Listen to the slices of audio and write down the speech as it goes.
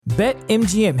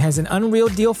BetMGM has an unreal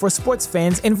deal for sports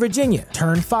fans in Virginia.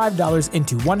 Turn $5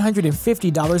 into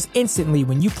 $150 instantly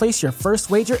when you place your first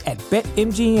wager at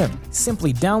BetMGM.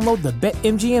 Simply download the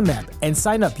BetMGM app and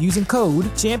sign up using code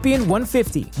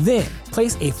Champion150. Then,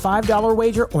 place a $5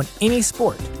 wager on any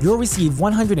sport. You'll receive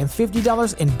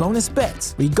 $150 in bonus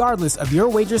bets, regardless of your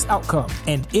wager's outcome.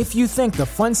 And if you think the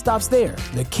fun stops there,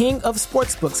 the King of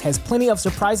Sportsbooks has plenty of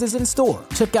surprises in store.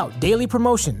 Check out daily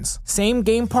promotions,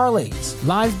 same-game parlays,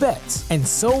 live bets, and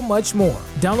so much more.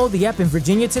 Download the app in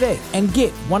Virginia today and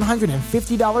get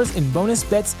 $150 in bonus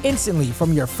bets instantly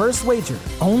from your first wager.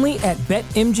 Only at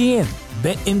BetMGM.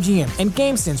 BetMGM and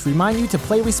GameSense remind you to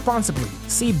play responsibly.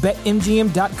 See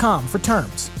BetMGM.com for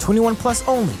terms. 21 plus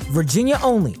only. Virginia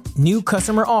only. New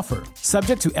customer offer.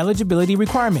 Subject to eligibility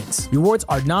requirements. Rewards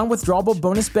are non-withdrawable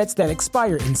bonus bets that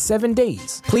expire in 7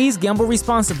 days. Please gamble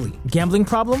responsibly. Gambling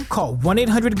problem? Call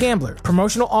 1-800-GAMBLER.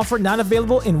 Promotional offer not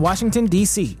available in Washington,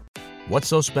 D.C. What's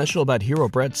so special about Hero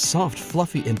Bread's soft,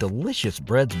 fluffy, and delicious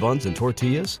breads, buns, and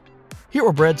tortillas?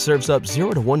 Hero Bread serves up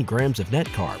 0 to 1 grams of net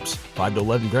carbs, 5 to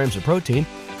 11 grams of protein,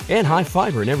 and high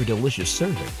fiber in every delicious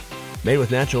serving. Made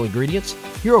with natural ingredients,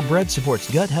 Hero Bread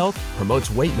supports gut health, promotes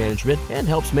weight management, and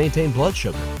helps maintain blood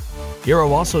sugar.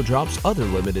 Hero also drops other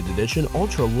limited edition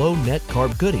ultra-low net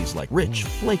carb goodies like rich,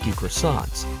 flaky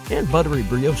croissants and buttery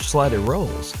brioche slider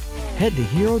rolls. Head to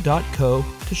hero.co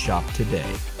to shop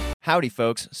today. Howdy,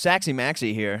 folks. Saxy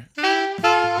Maxie here.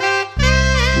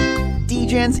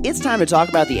 D-Gens, it's time to talk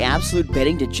about the Absolute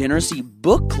Betting Degeneracy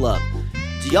Book Club.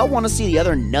 Do y'all want to see the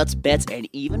other nuts, bets, and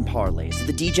even parlays that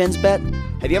the D-Gens bet?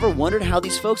 Have you ever wondered how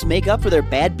these folks make up for their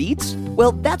bad beats?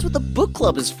 Well, that's what the book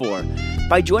club is for.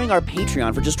 By joining our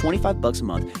Patreon for just $25 a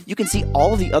month, you can see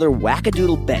all of the other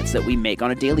wackadoodle bets that we make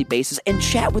on a daily basis and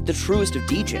chat with the truest of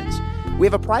D-Gens. We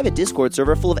have a private Discord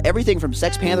server full of everything from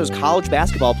Sex Panthers college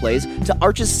basketball plays to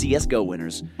Arch's CSGO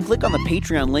winners. Click on the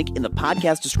Patreon link in the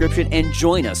podcast description and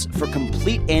join us for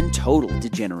complete and total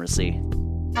degeneracy.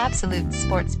 Absolute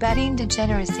sports betting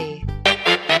degeneracy.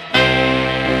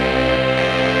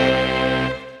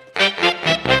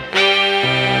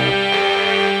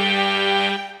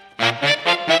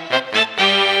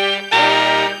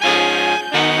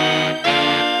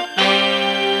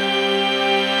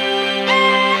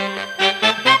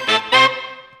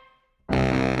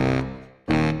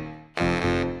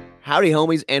 Howdy,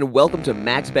 homies, and welcome to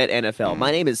MaxBet NFL.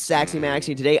 My name is Saxy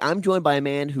Maxie, and today I'm joined by a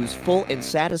man who's full and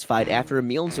satisfied after a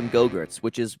meal and some Go-Gurts,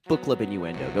 which is book club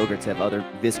innuendo. Go-Gurts have other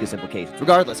viscous implications.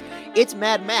 Regardless, it's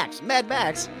Mad Max. Mad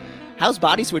Max, how's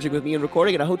body switching with me and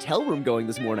recording in a hotel room going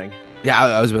this morning? Yeah,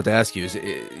 I was about to ask you.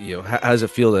 How does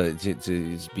it feel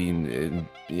to being,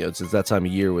 it's that time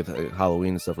of year with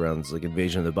Halloween and stuff around? It's like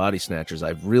Invasion of the Body Snatchers.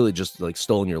 I've really just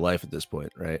stolen your life at this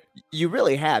point, right? You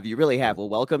really have. Well,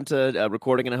 welcome to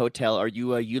recording in a hotel. Are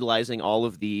you utilizing all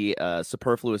of the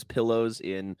superfluous pillows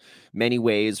in many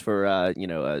ways for a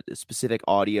specific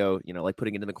audio? Like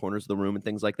putting it in the corners of the room and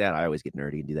things like that. I always get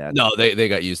nerdy and do that. No, they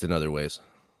got used in other ways.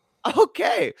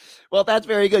 Okay. Well, that's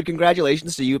very good.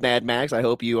 Congratulations to you, Mad Max. I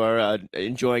hope you are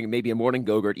enjoying maybe a morning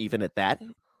Go-Gurt even at that.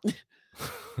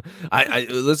 I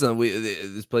listen,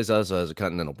 this place also has a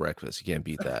continental breakfast. You can't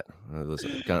beat that.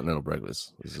 Listen, continental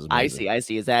breakfast. This is amazing. I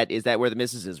see. Is that where the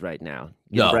missus is right now?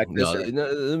 No,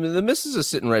 the missus is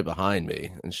sitting right behind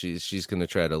me, and she's going to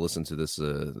try to listen to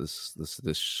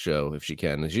this show if she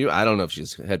can. I don't know if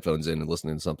she's headphones in and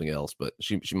listening to something else, but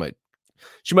she might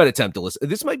attempt to listen.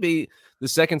 This might be the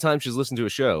second time she's listened to a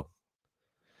show.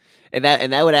 And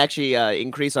that would actually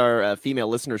increase our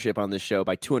female listenership on this show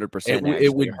by 200%.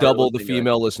 It would double the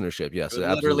female listenership. Yes,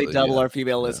 literally double our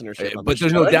female listenership. But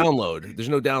there's no download. There's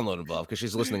no download involved because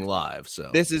she's listening live. So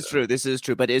this is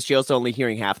true. But is she also only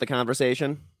hearing half the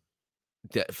conversation?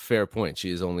 Yeah, fair point.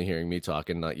 She is only hearing me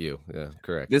talking, not you. Yeah,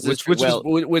 correct. Which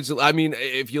I mean,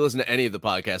 if you listen to any of the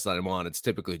podcasts that I'm on, it's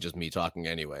typically just me talking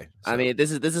anyway. So. I mean,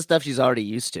 this is stuff she's already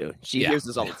used to. She hears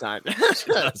this all the time.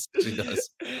 She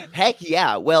does. Heck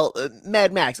yeah. Well,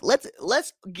 Mad Max, let's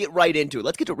get right into it.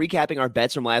 Let's get to recapping our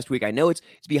bets from last week. I know it's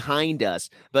behind us,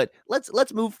 but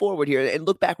let's move forward here and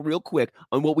look back real quick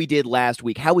on what we did last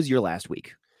week. How was your last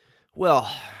week?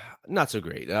 Well, not so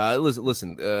great.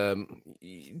 Listen.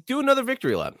 Do another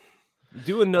victory lap.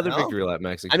 Victory lap,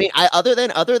 Maxie. I mean,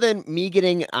 other than me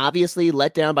getting obviously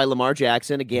let down by Lamar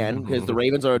Jackson again because the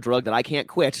Ravens are a drug that I can't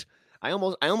quit. I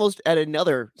almost had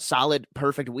another solid,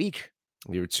 perfect week.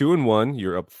 You're 2-1.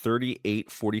 You're up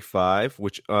 38-45,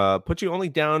 which puts you only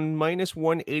down minus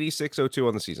 186.02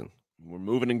 on the season. We're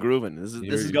moving and grooving. This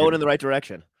is going in the right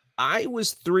direction. I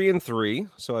was 3-3,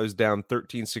 so I was down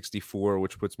 1364,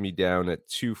 which puts me down at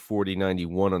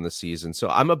 240.91 on the season. So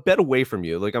I'm a bet away from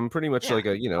you. Like I'm pretty much Yeah. like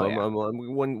a, Oh, yeah. I'm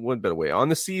one bet away on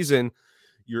the season.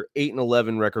 You're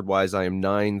 8-11 record wise. I am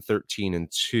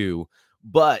 9-13-2.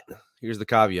 But here's the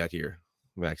caveat here,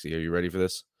 Maxie. Are you ready for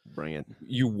this? Bring it.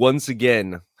 You once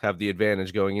again have the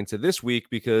advantage going into this week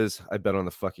because I bet on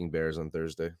the fucking Bears on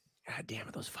Thursday. God damn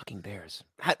it, those fucking Bears.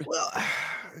 Well,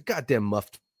 goddamn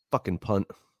muffed fucking punt.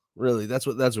 Really, that's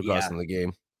what cost them the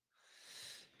game.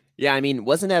 Yeah, I mean,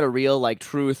 wasn't that a real, like,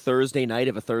 true Thursday night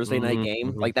of a Thursday night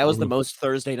game? Like, that was the most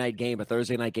Thursday night game a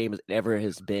Thursday night game ever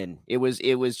has been. It was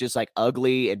just, like,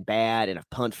 ugly and bad and a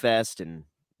punt fest and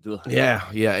ugh. Yeah.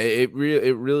 It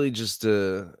really just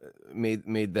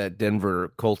made that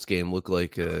Denver Colts game look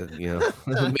like made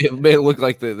it look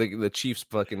like the Chiefs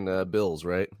fucking Bills,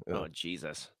 right? Oh,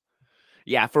 Jesus.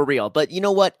 Yeah, for real. But you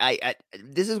know what? I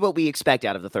this is what we expect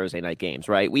out of the Thursday night games,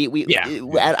 right?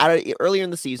 Earlier in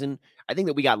the season, I think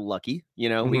that we got lucky. You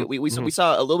know, we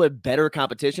saw a little bit better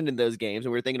competition in those games,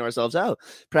 and we were thinking to ourselves, "Oh,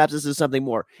 perhaps this is something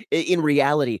more." In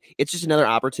reality, it's just another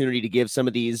opportunity to give some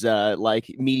of these like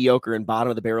mediocre and bottom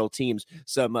of the barrel teams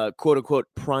some quote unquote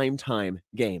prime time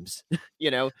games. You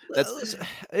know, that's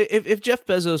if Jeff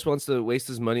Bezos wants to waste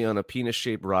his money on a penis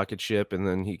shaped rocket ship, and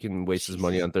then he can waste his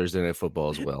money on Thursday Night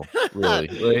Football as well. Really,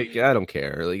 like I don't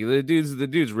care. Like the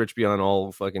dude's rich beyond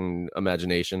all fucking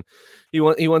imagination. He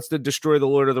wants to destroy the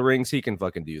Lord of the Rings. He can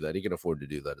fucking do that. He can afford to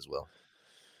do that as well.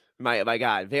 My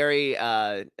God, very who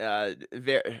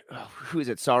is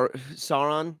it?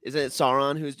 Sauron? Is it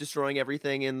Sauron who's destroying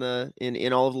everything in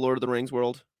all of the Lord of the Rings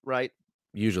world? Right?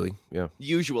 Usually, yeah.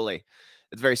 Usually,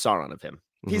 it's very Sauron of him.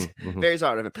 He's very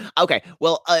Sauron of him. Okay,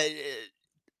 well,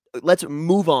 let's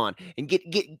move on and get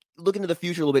look into the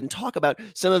future a little bit and talk about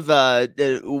some of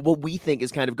what we think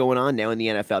is kind of going on now in the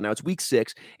NFL. Now it's week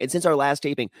 6, and since our last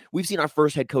taping, we've seen our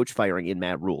first head coach firing in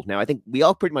Matt Rule. Now I think we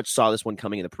all pretty much saw this one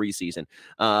coming in the preseason.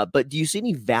 But do you see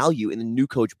any value in the new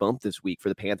coach bump this week for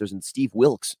the Panthers and Steve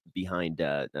Wilkes behind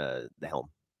the helm?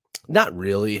 Not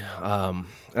really.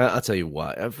 I'll tell you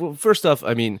why. First off,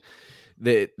 I mean,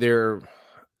 they're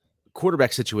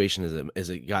quarterback situation is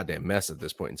a goddamn mess at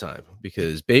this point in time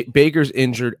because Baker's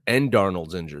injured and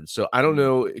Darnold's injured. So I don't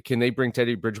know. Can they bring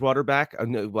Teddy Bridgewater back?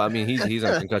 Well, I mean, he's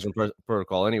on concussion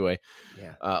protocol anyway.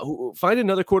 Yeah. Find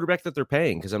another quarterback that they're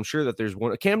paying because I'm sure that there's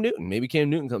one. Cam Newton. Maybe Cam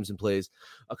Newton comes and plays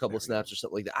a couple of snaps or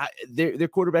something like that. Their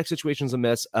quarterback situation is a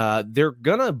mess. They're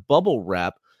gonna bubble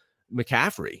wrap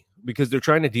McCaffrey because they're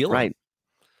trying to deal him.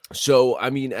 So,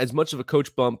 I mean, as much of a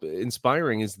coach bump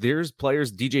inspiring as there's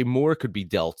players, DJ Moore could be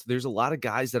dealt. There's a lot of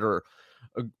guys that are,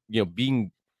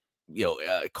 being,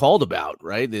 called about,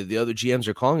 right? The other GMs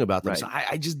are calling about them. Right. So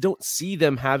I just don't see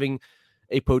them having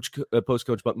a post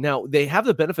coach bump. Now, they have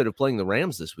the benefit of playing the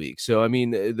Rams this week. So, I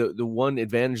mean, the one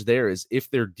advantage there is if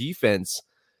their defense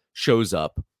shows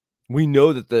up, we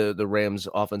know that the Rams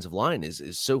offensive line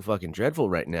is so fucking dreadful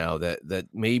right now that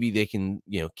maybe they can,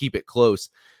 keep it close.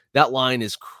 That line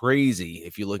is crazy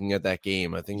if you're looking at that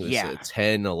game. I think it was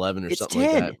 10, 11 or something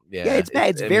 10. Like that. Yeah, it's bad.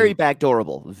 It's very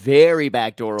backdoorable. Very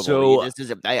backdoorable. So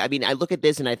I mean, I look at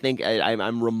this and I think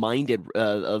I'm reminded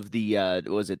of the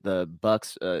the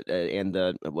Bucks and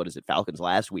the Falcons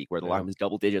last week where the line was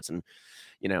double digits and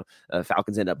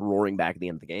Falcons end up roaring back at the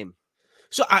end of the game.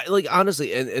 So I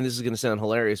honestly, and this is going to sound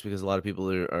hilarious because a lot of people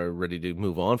are ready to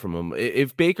move on from him.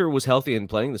 If Baker was healthy and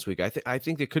playing this week, I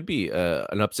think there could be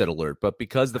an upset alert. But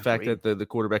because the fact that the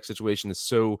quarterback situation is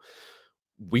so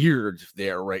weird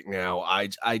there right now, I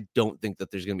don't think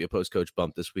that there's going to be a post coach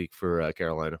bump this week for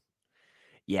Carolina.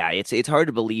 Yeah, it's hard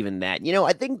to believe in that.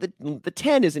 I think the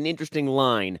 10 is an interesting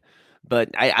line.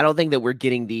 But I don't think that we're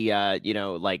getting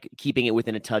the keeping it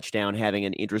within a touchdown, having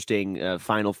an interesting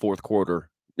final fourth quarter.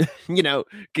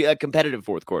 A competitive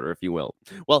fourth quarter, if you will.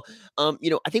 Well, I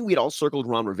think we had all circled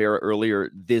Ron Rivera earlier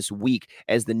this week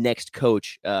as the next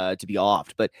coach to be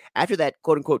offed. But after that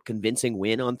quote unquote convincing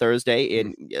win on Thursday,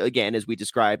 and again, as we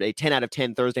described, a 10 out of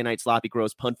 10 Thursday night sloppy,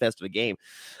 gross punt fest of a game,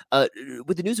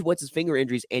 with the news of what's his finger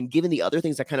injuries and given the other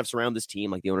things that kind of surround this team,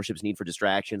 like the ownership's need for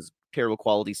distractions, terrible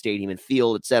quality stadium and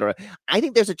field, etc., I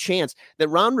think there's a chance that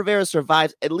Ron Rivera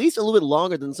survives at least a little bit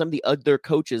longer than some of the other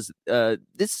coaches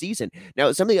this season.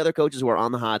 Now, some of the other coaches who are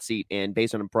on the hot seat and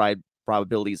based on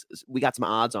probabilities, we got some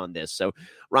odds on this. So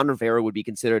Ron Rivera would be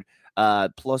considered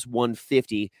plus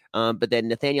 150, but then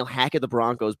Nathaniel Hackett, the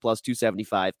Broncos, plus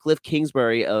 275, Cliff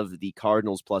Kingsbury of the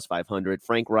Cardinals, plus 500,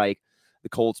 Frank Reich, the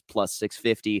Colts, plus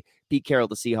 650, Pete Carroll,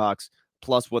 the Seahawks,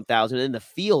 plus 1,000, and the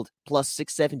field, plus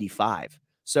 675.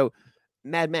 So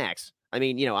Mad Max, I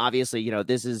mean, obviously,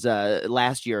 this is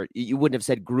last year. You wouldn't have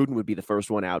said Gruden would be the first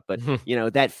one out, but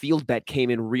that field bet came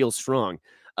in real strong.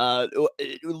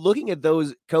 Looking at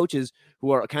those coaches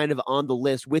who are kind of on the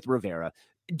list with Rivera,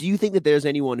 do you think that there's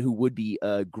anyone who would be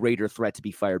a greater threat to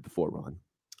be fired before Ron?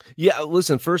 Yeah,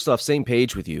 listen, first off, same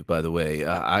page with you, by the way.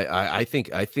 I think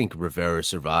Rivera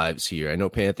survives here. I know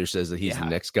Panther says that he's the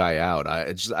next guy out.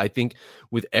 I think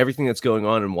with everything that's going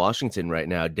on in Washington right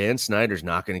now, Dan Snyder's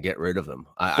not going to get rid of him.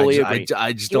 I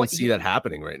just don't see that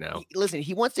happening right now. Listen,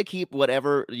 he wants to keep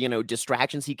whatever,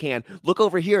 distractions he can. Look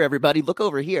over here, everybody. Look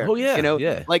over here. Oh,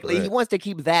 yeah. He wants to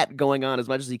keep that going on as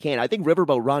much as he can. I think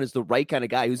Riverboat Ron is the right kind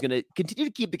of guy who's going to continue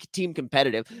to keep the team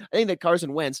competitive. I think that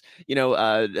Carson Wentz, were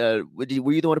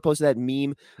you the one who posted that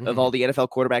meme of all the NFL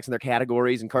quarterbacks in their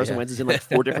categories, and Carson Wentz is in like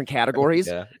 4 different categories?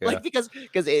 Like because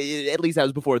at least that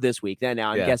was before this week. Then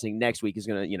now I'm guessing next week he's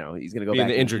gonna go back in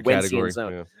the injured category.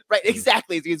 Right,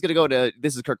 exactly. He's gonna go to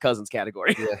this is Kirk Cousins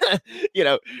category.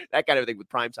 That kind of thing with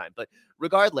primetime. But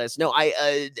regardless, no,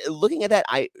 looking at that,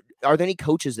 are there any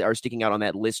coaches that are sticking out on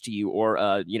that list to you, or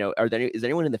is there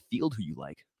anyone in the field who you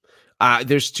like?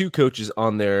 There's 2 coaches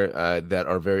on there that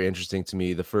are very interesting to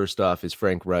me. The first off is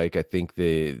Frank Reich. I think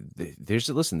there's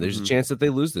a chance that they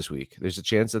lose this week. There's a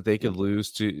chance that they could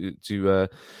lose to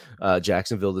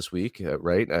Jacksonville this week,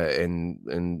 right?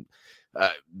 And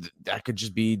that could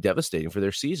just be devastating for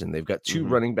their season. They've got 2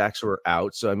 running backs who are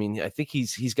out, so I mean, I think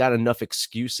he's got enough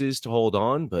excuses to hold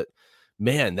on, but.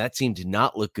 Man, that team did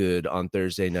not look good on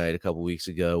Thursday night a couple weeks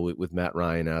ago with Matt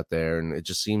Ryan out there, and it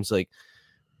just seems like.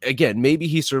 Again, maybe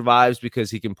he survives because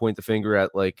he can point the finger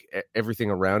at like everything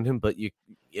around him. But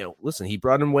listen, he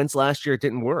brought in Wentz last year. It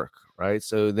didn't work, right?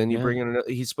 So then you bring in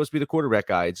he's supposed to be the quarterback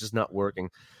guy. It's just not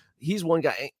working. He's one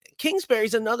guy.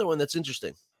 Kingsbury's another one that's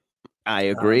interesting. I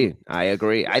agree.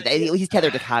 He's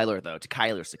tethered to Kyler, though, to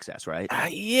Kyler's success, right?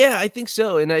 Yeah, I think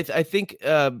so. And I think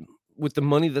with the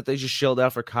money that they just shelled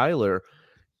out for Kyler,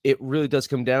 it really does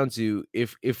come down to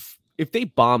if they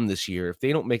bomb this year, if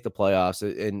they don't make the playoffs,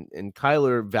 and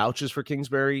Kyler vouches for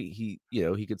Kingsbury,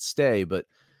 he could stay. But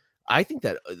I think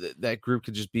that group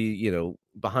could just be,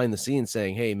 behind the scenes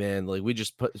saying, "Hey, man, like we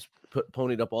just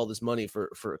ponied up all this money for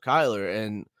Kyler,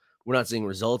 and we're not seeing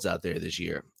results out there this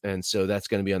year." And so that's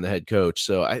going to be on the head coach.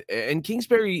 So and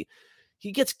Kingsbury,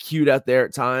 he gets cute out there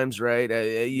at times, right?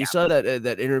 You saw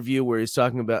that interview where he's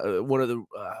talking about one of the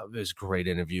this great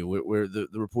interview where the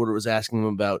reporter was asking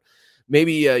him about.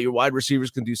 Maybe your wide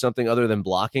receivers can do something other than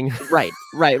blocking. Right.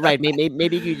 Maybe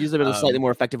you could use them in a slightly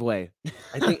more effective way.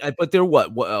 I think, but they're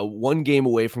one game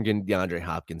away from getting DeAndre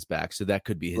Hopkins back, so that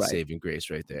could be his saving grace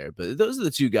right there. But those are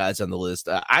the 2 guys on the list.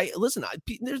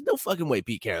 There's no fucking way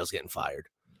Pete Carroll's getting fired.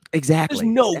 Exactly. There's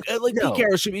no. Pete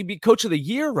Carroll should be coach of the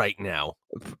year right now.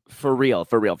 For real,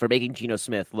 for making Geno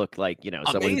Smith look like someone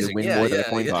who can win more than a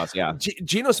coin toss. Yeah,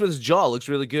 Geno Smith's jaw looks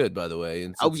really good, by the way.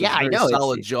 It's I know,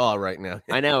 solid jaw right now.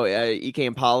 I know. Ike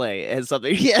Impale has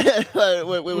something. Yeah,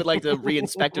 we would like to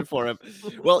re-inspect it for him.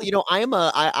 Well,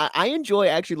 I enjoy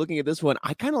actually looking at this one.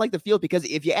 I kind of like the field because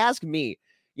if you ask me,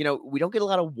 we don't get a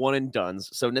lot of one and dones.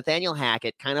 So Nathaniel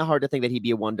Hackett, kind of hard to think that he'd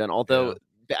be a one done. Although,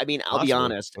 I mean, I'll be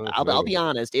honest. I'll be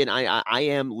honest, and I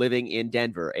am living in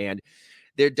Denver, and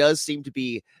there does seem to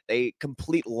be a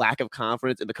complete lack of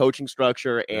confidence in the coaching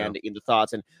structure and in the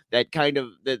thoughts. And that kind of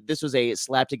this was a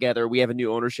slap together. We have a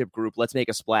new ownership group. Let's make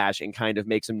a splash and kind of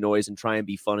make some noise and try and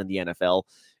be fun in the NFL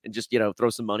and just, throw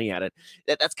some money at it.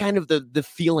 That's kind of the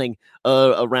feeling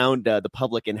around the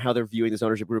public and how they're viewing this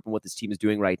ownership group and what this team is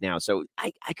doing right now. So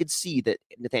I could see that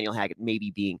Nathaniel Hackett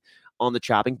maybe being on the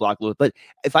chopping block a little bit. But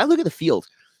if I look at the field,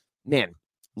 man,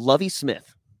 Lovie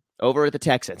Smith over at the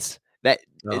Texans, that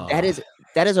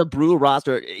is a brutal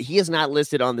roster. He is not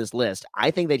listed on this list.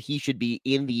 I think that he should be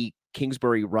in the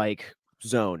Kingsbury Reich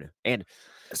zone. And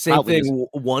same thing,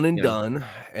 one and done.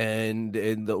 And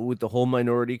with the whole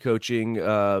minority coaching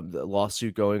the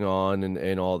lawsuit going on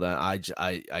and all that,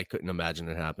 I couldn't imagine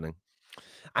it happening.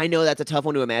 I know that's a tough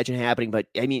one to imagine happening, but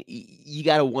I mean, you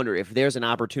got to wonder if there's an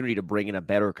opportunity to bring in a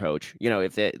better coach.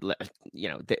 If they're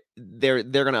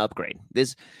going to upgrade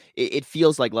this. It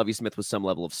feels like Lovie Smith was some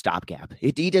level of stopgap.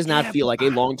 He does not feel like a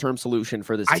long-term solution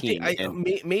for this team.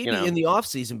 Maybe in the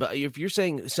offseason, but if you're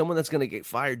saying someone that's going to get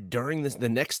fired during the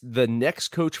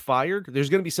next coach fired, there's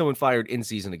going to be someone fired in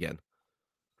season again.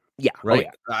 Yeah, right.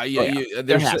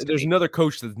 There's another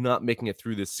coach that's not making it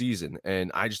through this season,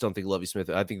 and I just don't think Lovie Smith.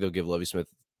 I think they'll give Lovie Smith,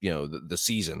 the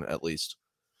season at least.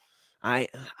 I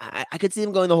could see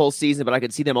them going the whole season, but I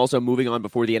could see them also moving on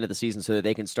before the end of the season so that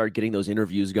they can start getting those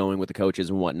interviews going with the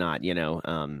coaches and whatnot.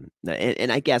 And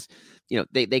I guess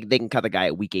they can cut the guy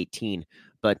at week 18,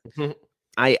 but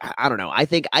I don't know. I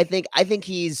think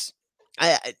he's.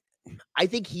 I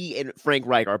think he and Frank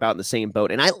Reich are about in the same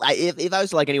boat. And if I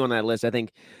was to like anyone on that list, I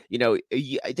think,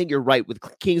 I think you're right with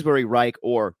Kingsbury, Reich,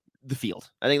 or the field.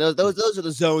 I think those are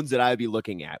the zones that I would be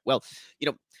looking at. Well,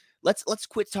 let's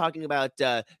quit talking about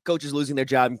coaches losing their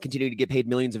job and continuing to get paid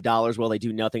millions of dollars while they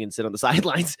do nothing and sit on the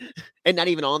sidelines, and not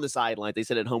even on the sidelines. They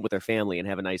sit at home with their family and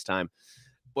have a nice time.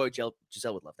 Boy, Giselle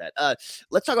would love that.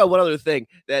 Let's talk about one other thing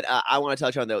that I want to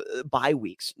touch on, though. Bye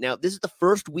weeks. Now, this is the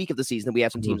first week of the season that we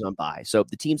have some teams on bye. So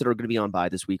the teams that are going to be on bye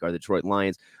this week are the Detroit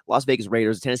Lions, Las Vegas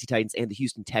Raiders, the Tennessee Titans, and the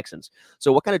Houston Texans.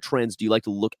 So what kind of trends do you like to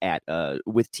look at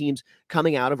with teams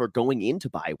coming out of or going into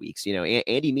bye weeks?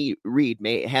 Andy Reid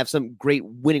may have some great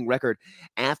winning record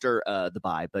after the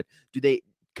bye, but do they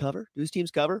cover? Do these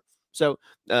teams cover? So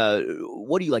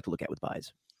what do you like to look at with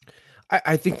byes?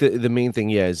 I think the main thing,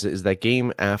 is that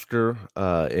game after,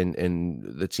 and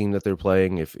the team that they're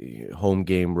playing, if home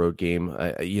game, road game,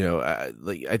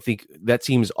 I think that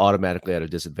team is automatically at a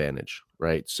disadvantage,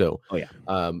 right? So,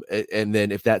 and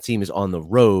then if that team is on the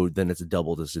road, then it's a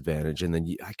double disadvantage. And then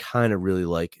I kind of really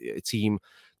like a team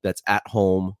that's at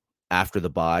home after the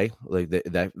bye, like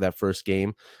that first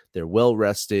game. They're well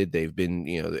rested. They've been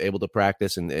able to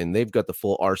practice, and they've got the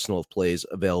full arsenal of plays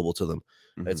available to them.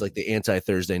 It's like the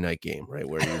anti-Thursday night game, right?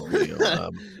 Where you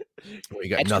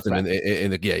got nothing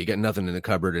you got nothing in the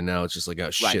cupboard, and now it's just like, oh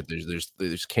shit,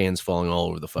 there's cans falling all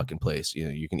over the fucking place.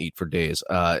 You can eat for days.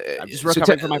 I'm just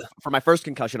recovering from my first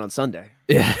concussion on Sunday.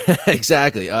 Yeah,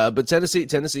 exactly. But Tennessee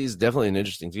is definitely an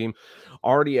interesting team.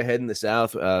 Already ahead in the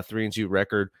South, 3-2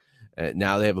 record.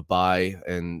 Now they have a bye,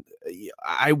 and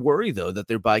I worry though that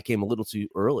their bye came a little too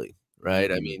early.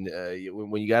 Right. I mean,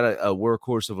 when you got a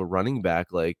workhorse of a running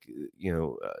back like,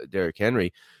 Derrick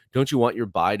Henry, don't you want your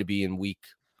bye to be in week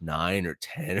 9 or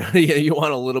 10? You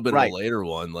want a little bit of a later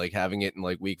one, like having it in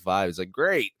like week 5. It's like,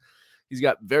 great. He's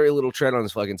got very little tread on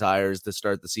his fucking tires to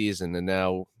start the season, and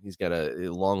now he's got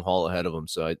a long haul ahead of him.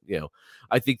 So,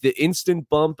 I think the instant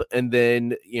bump, and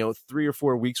then, 3 or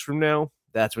 4 weeks from now,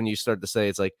 that's when you start to say,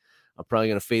 it's like, I'm probably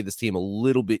going to fade this team a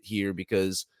little bit here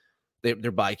because their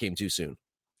bye came too soon.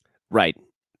 Right.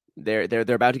 They're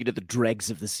about to get to the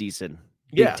dregs of the season.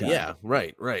 Yeah,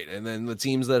 right. And then the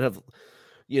teams that have,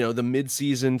 the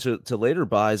mid-season to later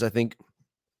buys, I think,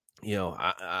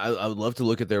 I would love to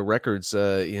look at their records,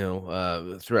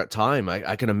 throughout time.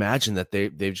 I can imagine that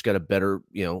they've just got a better,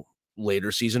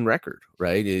 later season record,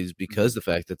 right? Is because the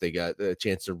fact that they got a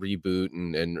chance to reboot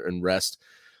and rest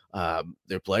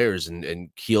their players and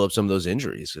heal up some of those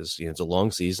injuries, because it's a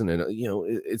long season, and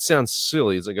it sounds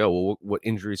silly. It's like, oh well, what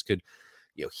injuries could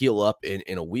heal up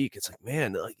in a week? It's like,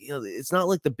 man, it's not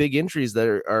like the big injuries that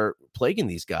are plaguing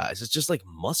these guys. It's just like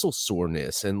muscle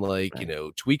soreness and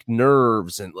tweaked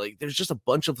nerves, and like there's just a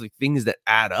bunch of things that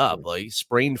add up, like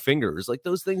sprained fingers, like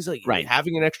those things, like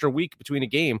having an extra week between a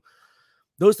game,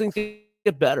 those things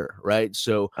get better, right?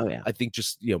 So I think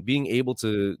just being able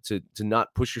to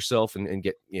not push yourself and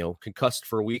get concussed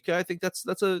for a week, I think that's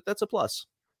a plus.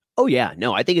 Oh, yeah.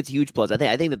 No, I think it's a huge plus.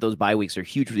 I think that those bye weeks are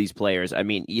huge for these players. I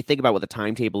mean, you think about what the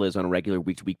timetable is on a regular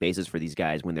week-to-week basis for these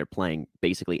guys when they're playing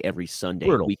basically every Sunday,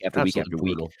 week after week after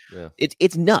week. Yeah.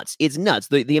 It's nuts. It's nuts.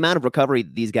 The amount of recovery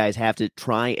these guys have to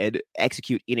try and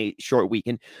execute in a short week.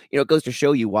 And, it goes to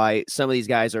show you why some of these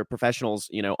guys are professionals,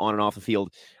 on and off the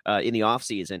field in the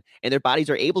offseason. And their bodies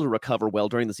are able to recover well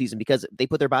during the season because they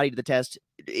put their body to the test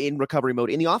in recovery mode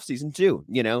in the offseason too.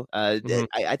 I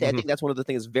think that's one of the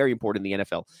things that's very important in the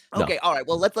NFL. Okay, all right.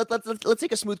 Well, let's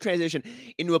take a smooth transition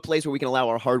into a place where we can allow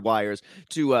our hard wires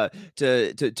to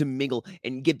mingle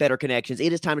and get better connections.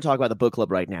 It is time to talk about the book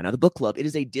club right now. Now, the book club, it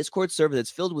is a Discord server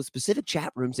that's filled with specific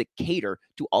chat rooms that cater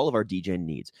to all of our DGen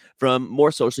needs, from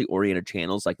more socially oriented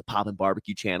channels like the Pop and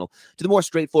Barbecue channel to the more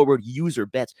straightforward user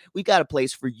bets. We've got a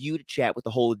place for you to chat with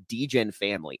the whole DGen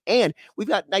family, and we've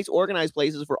got nice organized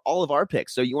places for all of our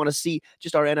picks. So you want to see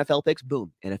just our NFL picks?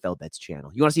 Boom, NFL Bets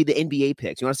channel. You want to see the NBA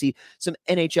picks? You want to see some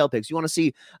NHL picks? You want to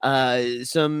see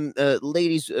some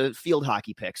ladies field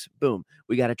hockey picks? Boom,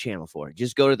 we got a channel for it.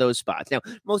 Just go to those spots. Now,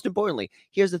 most importantly,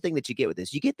 here's the thing that you get with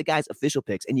this. You get the guys' official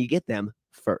picks, and you get them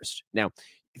first. Now,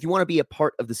 if you want to be a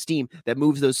part of the steam that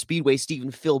moves those Speedway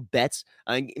Stephen Phil bets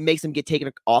and makes them get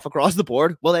taken off across the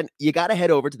board, well, then you got to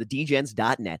head over to the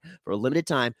dgens.net for a limited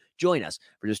time. Join us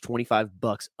for just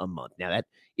 $25 a month. Now, that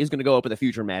is going to go up in the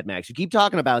future, Mad Max. You keep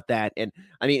talking about that. And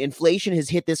I mean, inflation has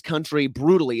hit this country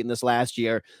brutally in this last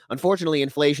year. Unfortunately,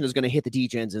 inflation is going to hit the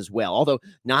DGens as well, although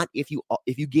not if you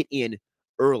get in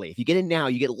early. If you get in now,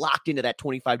 you get locked into that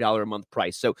 $25 a month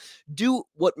price. So do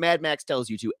what Mad Max tells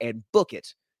you to and book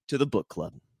it to the book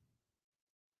club.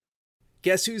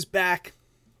 Guess who's back?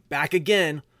 Back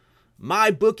again.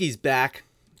 My bookie's back.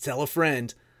 Tell a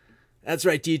friend. That's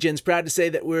right, DJ's proud to say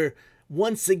that we're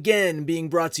once again being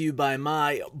brought to you by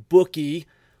my bookie.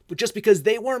 But just because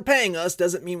they weren't paying us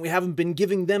doesn't mean we haven't been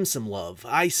giving them some love.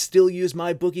 I still use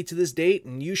my bookie to this date,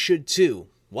 and you should too.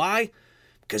 Why?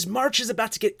 Because March is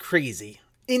about to get crazy.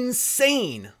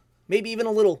 Insane. Maybe even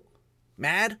a little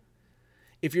mad.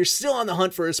 If you're still on the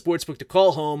hunt for a sportsbook to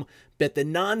call home, bet the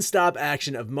non-stop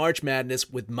action of March Madness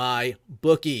with my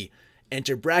bookie.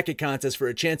 Enter bracket contests for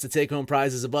a chance to take home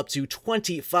prizes of up to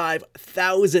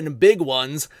 25,000 big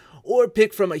ones, or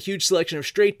pick from a huge selection of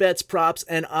straight bets, props,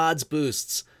 and odds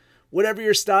boosts. Whatever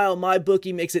your style,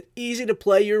 MyBookie makes it easy to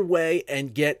play your way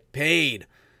and get paid.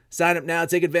 Sign up now,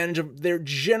 take advantage of their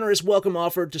generous welcome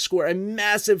offer to score a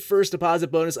massive first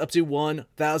deposit bonus up to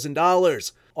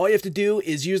 $1,000. All you have to do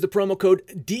is use the promo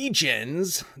code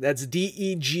DEGENS, that's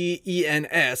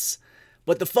DEGENS,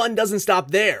 but the fun doesn't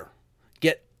stop there.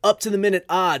 Get up-to-the-minute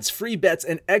odds, free bets,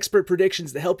 and expert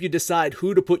predictions to help you decide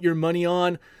who to put your money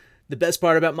on. The best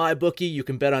part about MyBookie, you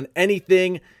can bet on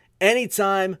anything,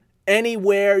 anytime,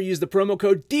 anywhere. Use the promo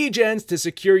code DEGENS to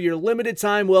secure your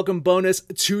limited-time welcome bonus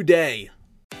today.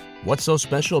 What's so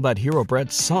special about Hero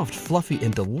Bread's soft, fluffy,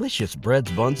 and delicious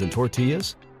breads, buns, and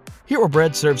tortillas? Hero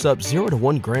Bread serves up 0 to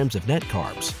 1 grams of net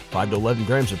carbs, 5 to 11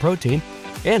 grams of protein,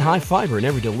 and high fiber in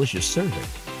every delicious serving.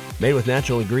 Made with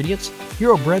natural ingredients,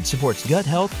 Hero Bread supports gut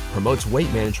health, promotes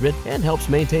weight management, and helps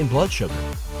maintain blood sugar.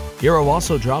 Hero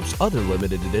also drops other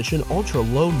limited edition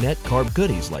ultra-low net carb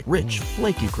goodies like rich,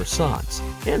 flaky croissants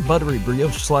and buttery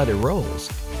brioche slider rolls.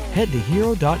 Head to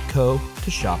hero.co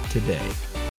to shop today.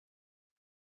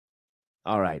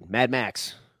 All right, Mad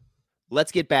Max.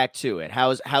 Let's get back to it.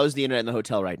 How's the internet in the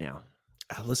hotel right now?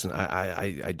 Listen,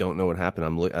 I don't know what happened.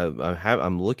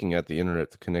 I'm looking at the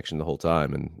internet connection the whole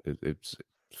time, and it's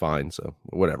fine. So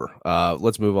whatever.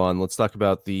 Let's move on. Let's talk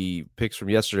about the picks from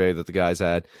yesterday that the guys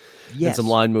had. Yes. And some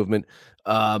line movement.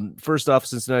 First off,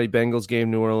 Cincinnati Bengals game,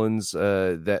 New Orleans.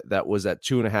 That was at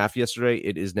 2.5 yesterday.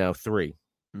 It is now 3.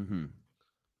 Mm-hmm.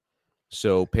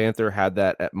 So Panther had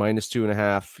that at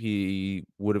 -2.5. He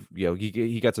would have,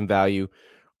 he got some value.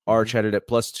 Arch had it at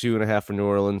 +2.5 for New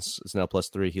Orleans. It's now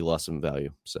 +3. He lost some value.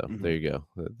 So There you go.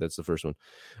 That's the first one.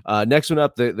 Next one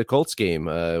up, the Colts game,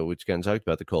 which kind of talked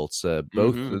about the Colts.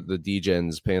 Both the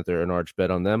D-Gens, Panther and Arch,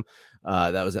 bet on them.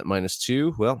 That was at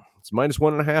 -2. Well, it's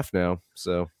 -1.5 now.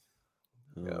 So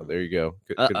there you go.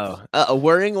 A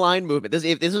worrying line movement.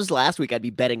 If this was last week, I'd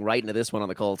be betting right into this one on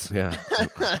the Colts. Yeah.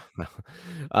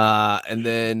 And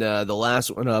then the last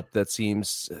one up that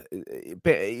seems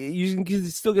you can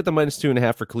still get the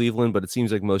 -2.5 for Cleveland, but it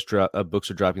seems like most books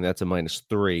are dropping that to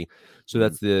 -3. So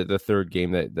that's the third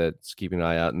game that's keeping an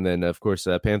eye out. And then, of course,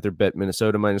 Panther bet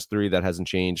Minnesota -3. That hasn't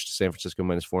changed. San Francisco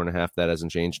 -4.5. That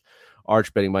hasn't changed.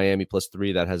 Arch betting Miami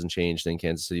 +3. That hasn't changed. And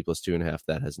Kansas City +2.5.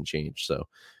 That hasn't changed. So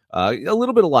a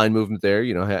little bit of line movement there.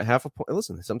 Half a point.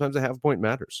 Listen, sometimes a half a point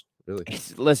matters. Really.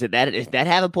 Listen, that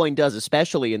half a point does,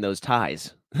 especially in those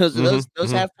ties. Those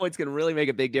half points can really make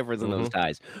a big difference in those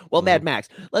ties. Well, Mad Max,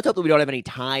 let's hope that we don't have any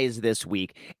ties this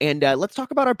week. And let's talk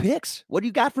about our picks. What do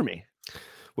you got for me?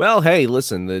 Well, hey,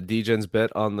 listen, the D-Gens bet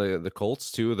on the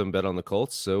Colts. 2 of them bet on the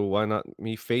Colts, so why not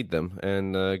me fade them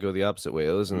and go the opposite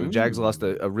way? Listen, the Jags lost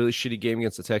a really shitty game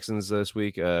against the Texans this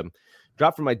week.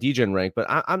 Dropped from my D-Gen rank, but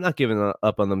I'm not giving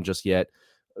up on them just yet.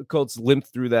 Colts limped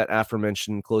through that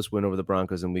aforementioned close win over the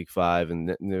Broncos in Week 5,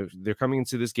 and they're coming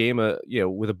into this game,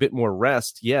 with a bit more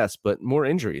rest, yes, but more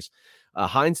injuries.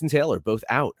 Hines and Taylor both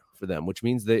out for them, which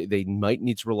means they might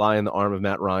need to rely on the arm of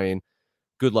Matt Ryan.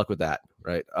 Good luck with that,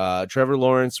 right? Trevor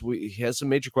Lawrence, he has some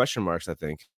major question marks, I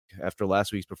think, after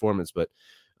last week's performance. But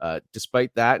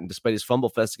despite that, and despite his fumble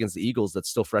fest against the Eagles, that's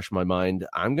still fresh in my mind.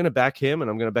 I'm going to back him,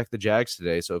 and I'm going to back the Jags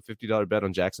today. So $50 bet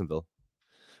on Jacksonville.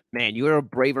 Man, you are a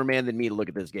braver man than me to look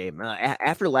at this game.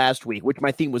 After last week, which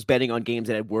my theme was betting on games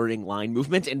that had worrying line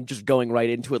movement and just going right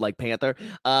into it like Panther,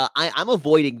 I'm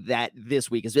avoiding that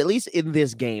this week, at least in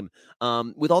this game.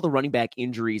 With all the running back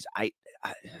injuries,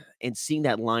 and seeing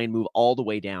that line move all the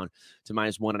way down to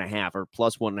 -1.5 or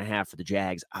 +1.5 for the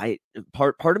Jags,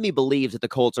 part of me believes that the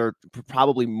Colts are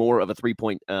probably more of a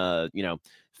 3-point,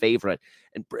 favorite,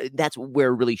 and that's where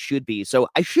it really should be. So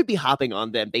I should be hopping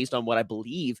on them based on what I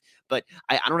believe, but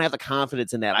I don't have the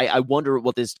confidence in that. I wonder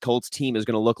what this Colts team is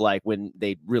going to look like when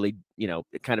they really,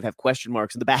 kind of have question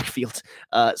marks in the backfield.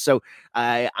 So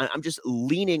I'm just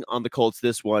leaning on the Colts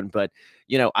this one, but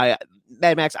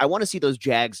Mad Max, I want to see those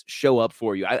Jags show up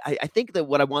for you. I think that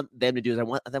what I want them to do is I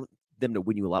want them to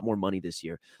win you a lot more money this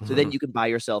year. So then you can buy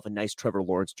yourself a nice Trevor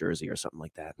Lawrence jersey or something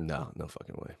like that. No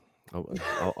fucking way.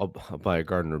 I'll buy a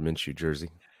Gardner Minshew jersey.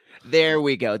 There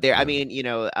we go. There, I mean,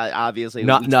 obviously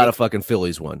not a fucking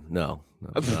Phillies one. No,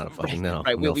 not a fucking no.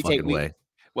 Right, no fucking way.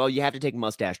 Well, you have to take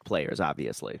mustached players,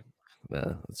 obviously.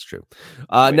 That's true.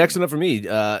 Next one up for me,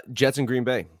 Jets and Green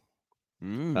Bay.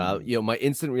 My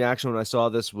instant reaction when I saw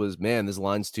this was, man, this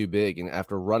line's too big. And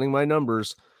after running my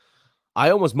numbers, I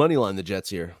almost money line the Jets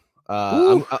here.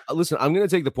 Listen, I'm going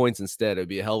to take the points instead. It'd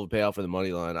be a hell of a payoff for the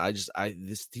money line.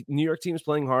 This New York team is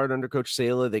playing hard under Coach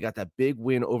Saleh. They got that big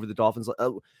win over the Dolphins.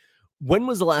 When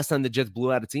was the last time the Jets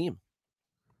blew out a team?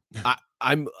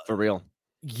 I'm for real.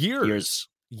 Years.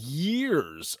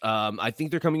 I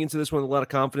think they're coming into this one with a lot of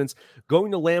confidence.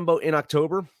 Going to Lambeau in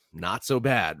October, not so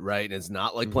bad, right? It's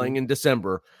not like playing in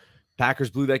December.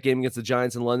 Packers blew that game against the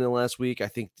Giants in London last week. I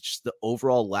think just the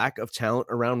overall lack of talent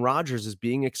around Rodgers is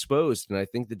being exposed, and I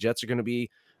think the Jets are going to be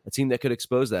a team that could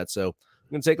expose that. So I'm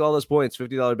going to take all those points,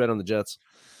 $50 bet on the Jets.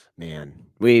 Man,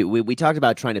 we talked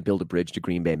about trying to build a bridge to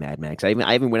Green Bay, Mad Max. I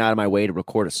even went out of my way to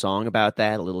record a song about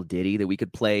that, a little ditty that we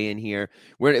could play in here.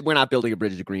 We're not building a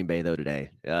bridge to Green Bay, though,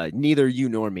 today. Neither you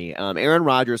nor me. Aaron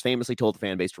Rodgers famously told the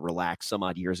fan base to relax some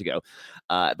odd years ago,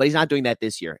 but he's not doing that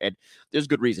this year, and there's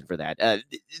good reason for that.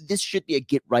 This should be a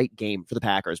get-right game for the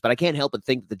Packers, but I can't help but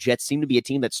think that the Jets seem to be a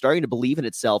team that's starting to believe in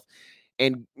itself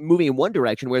and moving in one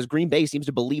direction, whereas Green Bay seems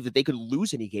to believe that they could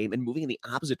lose any game and moving in the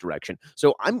opposite direction.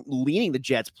 So I'm leaning the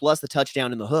Jets plus the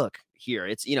touchdown in the hook here.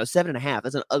 It's, 7.5.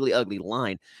 That's an ugly, ugly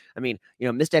line. I mean,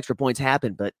 missed extra points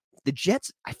happen, but the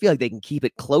Jets, I feel like they can keep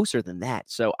it closer than that.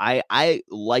 So I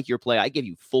like your play. I give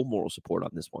you full moral support on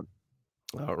this one.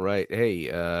 All right. Hey,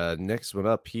 next one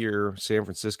up here, San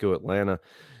Francisco, Atlanta.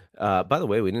 By the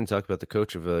way, we didn't talk about the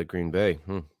coach of Green Bay.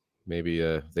 Maybe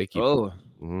they keep. Oh,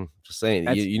 just saying.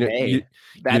 The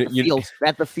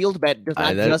field bet does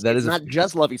not not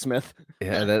just Lovie Smith.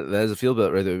 Yeah, that is a field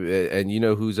bet right there. And you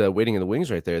know who's waiting in the wings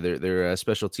right there? Their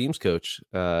special teams coach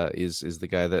is the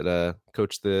guy that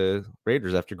coached the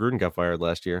Raiders after Gruden got fired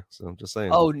last year. So I'm just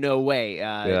saying. Oh, no way.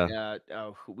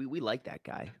 We like that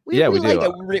guy. We do.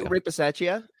 Rick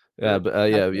Bisaccia. Yep.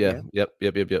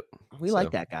 We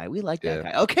like that guy.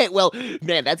 Guy. Okay, well,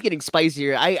 man, that's getting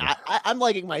spicier. I'm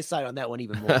liking my side on that one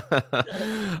even more.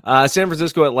 San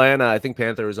Francisco, Atlanta. I think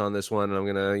Panther is on this one, and I'm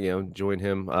gonna join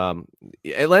him.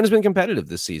 Atlanta's been competitive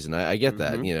this season. I get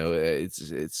that.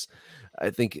 It's.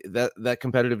 I think that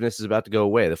competitiveness is about to go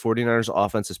away. The 49ers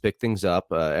offense has picked things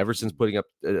up ever since putting up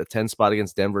a 10 spot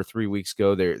against Denver 3 weeks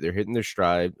ago. They're hitting their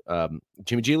stride.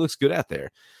 Jimmy G looks good out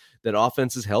there. That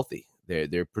offense is healthy.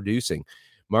 They're producing.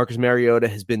 Marcus Mariota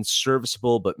has been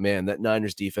serviceable, but man, that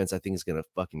Niners defense I think is going to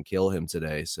fucking kill him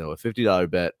today. So a $50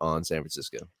 bet on San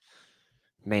Francisco.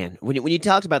 Man, when you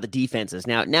talked about the defenses,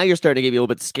 now you're starting to get me a little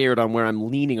bit scared on where I'm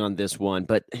leaning on this one.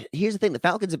 But here's the thing. The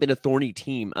Falcons have been a thorny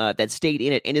team that stayed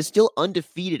in it and is still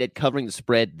undefeated at covering the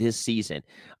spread this season.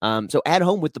 So at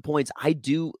home with the points, I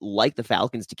do like the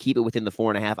Falcons to keep it within the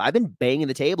 4.5. I've been banging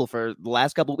the table for the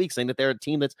last couple of weeks saying that they're a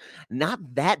team that's not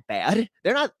that bad.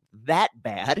 They're not that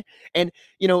bad. And,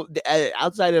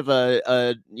 outside of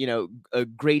a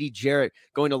Grady Jarrett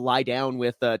going to lie down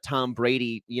with Tom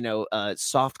Brady,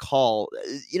 soft call,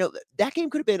 that game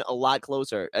could have been a lot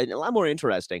closer and a lot more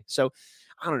interesting. So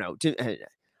I don't know.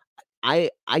 I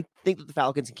think that the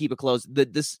Falcons can keep it close.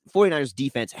 This 49ers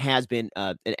defense has been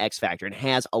an X factor and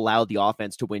has allowed the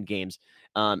offense to win games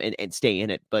and stay in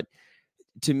it. But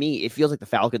to me, it feels like the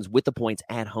Falcons with the points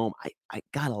at home. I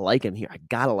gotta like him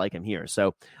here.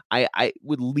 So I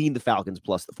would lean the Falcons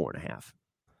plus the 4.5.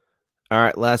 All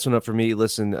right, last one up for me.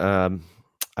 Listen,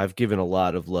 I've given a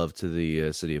lot of love to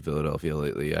the city of Philadelphia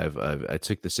lately. I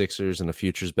took the Sixers in a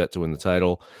futures bet to win the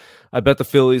title. I bet the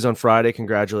Phillies on Friday.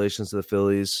 Congratulations to the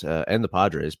Phillies and the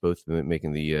Padres, both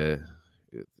making the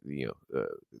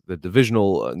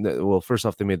divisional. Well, first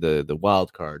off, they made the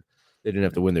wild card. They didn't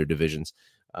have to win their divisions.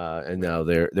 And now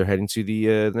they're heading to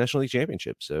the National League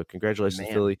Championship. So congratulations,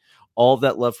 Philly. All of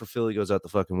that love for Philly goes out the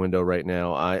fucking window right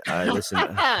now. I listen.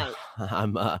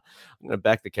 I'm gonna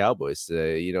back the Cowboys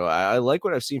today. I like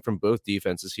what I've seen from both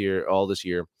defenses here all this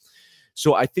year.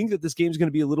 So I think that this game is going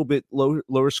to be a little bit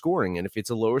lower scoring. And if it's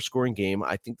a lower scoring game,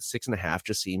 I think the 6.5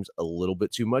 just seems a little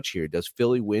bit too much here. Does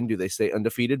Philly win? Do they stay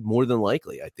undefeated? More than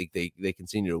likely, I think they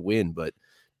continue to win, but.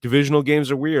 Divisional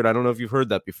games are weird. I don't know if you've heard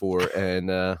that before,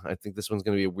 and I think this one's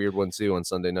going to be a weird one too on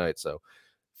Sunday night. So,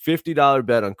 $50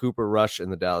 bet on Cooper Rush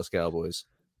and the Dallas Cowboys.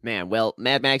 Man, well,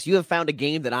 Mad Max, you have found a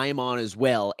game that I am on as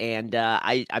well, and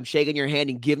I'm shaking your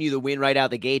hand and giving you the win right out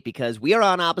the gate because we are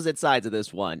on opposite sides of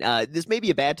this one. This may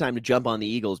be a bad time to jump on the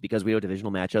Eagles because we know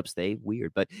divisional matchups, they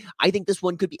weird, but I think this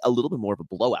one could be a little bit more of a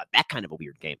blowout, that kind of a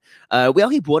weird game. We all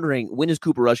keep wondering, when is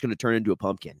Cooper Rush going to turn into a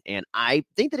pumpkin? And I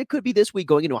think that it could be this week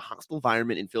going into a hostile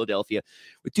environment in Philadelphia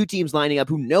with two teams lining up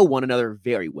who know one another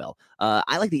very well.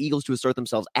 I like the Eagles to assert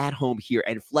themselves at home here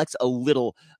and flex a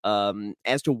little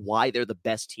as to why they're the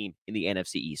best team in the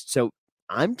NFC East. So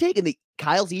I'm taking the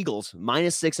Kyle's Eagles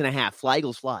 -6.5. Fly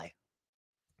Eagles fly.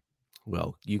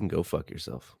 Well, you can go fuck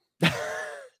yourself.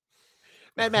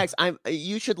 Mad Max,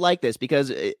 you should like this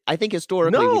because I think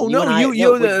historically, you're on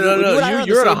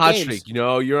a hot streak. You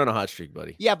know, you're on a hot streak,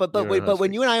 buddy. Yeah, but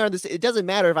when you and I are on this, it doesn't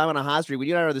matter if I'm on a hot streak. When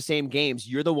you and I are on the same games,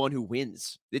 you're the one who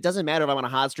wins. It doesn't matter if I'm on a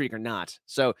hot streak or not.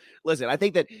 So listen, I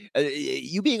think that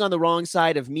you being on the wrong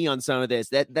side of me on some of this,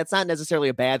 that's not necessarily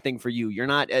a bad thing for you. You're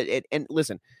not. And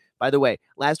listen. By the way,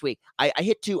 last week I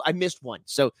hit 2, I missed 1,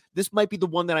 so this might be the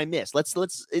one that I missed.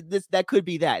 That could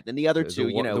be that. Then the other 2,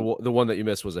 the one that you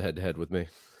missed was a head-to-head with me.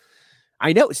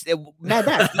 I know, Mad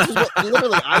Max. This is what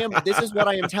literally I am. This is what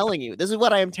I am telling you. This is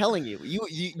what I am telling you.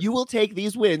 You will take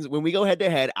these wins when we go head to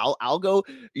head. I'll go,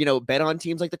 bet on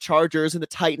teams like the Chargers and the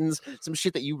Titans, some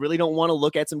shit that you really don't want to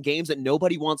look at, some games that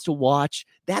nobody wants to watch.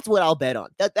 That's what I'll bet on.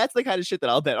 That's the kind of shit that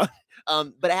I'll bet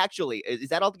on. But actually, is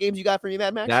that all the games you got for me,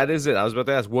 Mad Max? That is it. I was about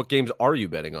to ask, what games are you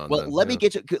betting on? Well, let me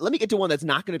get to one that's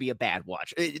not going to be a bad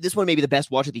watch. This one may be the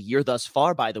best watch of the year thus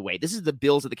far, by the way. This is the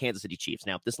Bills of the Kansas City Chiefs.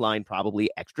 Now, this line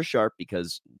probably extra sharp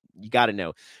because you got to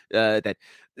know that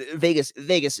Vegas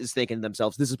is thinking to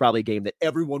themselves, this is probably a game that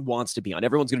everyone wants to be on.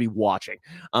 Everyone's going to be watching.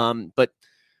 But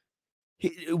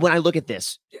when I look at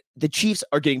this, the Chiefs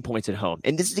are getting points at home.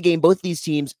 And this is a game both of these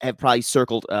teams have probably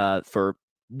circled for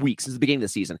weeks since the beginning of the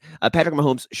season. Patrick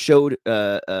Mahomes showed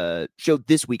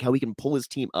this week how he can pull his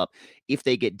team up if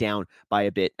they get down by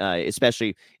a bit, especially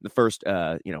in the first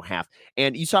half.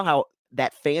 And you saw how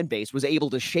that fan base was able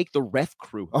to shake the ref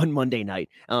crew on Monday night.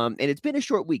 And it's been a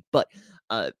short week, but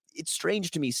it's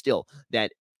strange to me still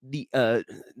that the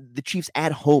Chiefs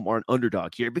at home are an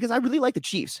underdog here because I really like the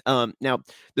Chiefs. Now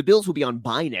the Bills will be on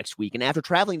bye next week, and after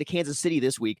traveling to Kansas City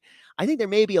this week, I think there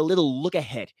may be a little look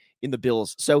ahead in the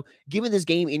Bills. So given this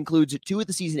game includes 2 of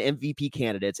the season MVP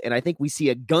candidates, and I think we see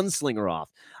a gunslinger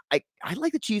off, I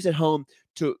like the Chiefs at home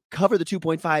to cover the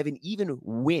 2.5 and even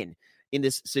win in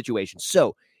this situation.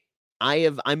 So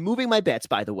I'm moving my bets,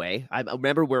 by the way. I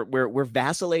remember we're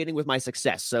vacillating with my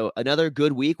success. So another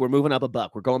good week, we're moving up a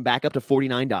buck. We're going back up to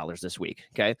 $49 this week.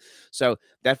 Okay. So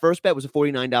that first bet was a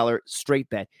 $49 straight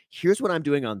bet. Here's what I'm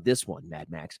doing on this one, Mad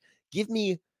Max. Give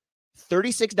me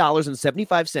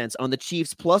 $36.75 on the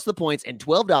Chiefs plus the points and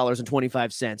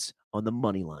 $12.25 on the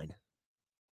money line.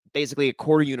 Basically a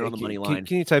quarter unit on the money line.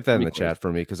 Can you type that in the chat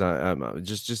for me? Because I'm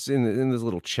just in this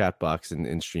little chat box in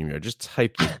StreamYard. Just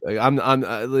type it. I'm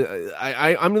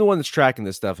the one that's tracking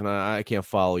this stuff, and I can't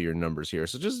follow your numbers here.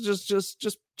 So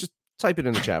just type it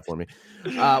in the chat for me.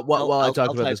 While I talk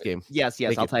about this game. Yes,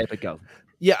 I'll type it. Go.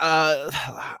 Yeah,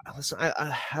 listen,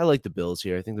 I like the Bills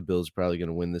here. I think the Bills are probably going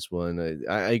to win this one.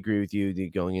 I agree with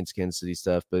you going into Kansas City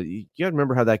stuff, but you got to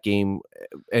remember how that game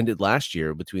ended last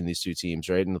year between these two teams,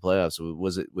 right, in the playoffs.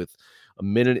 Was it with a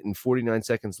minute and 49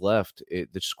 seconds left?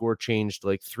 The score changed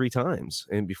like 3 times,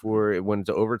 and before it went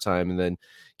into overtime, and then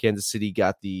Kansas City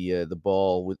got the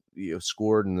ball with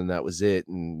scored, and then that was it.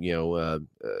 And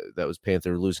that was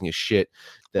Panther losing his shit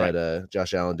that right.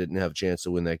 Josh Allen didn't have a chance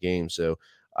to win that game. So.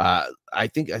 I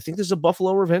think this is a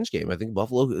Buffalo revenge game. I think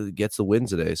Buffalo gets the win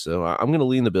today, so I'm going to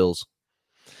lean the Bills.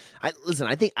 I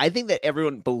think that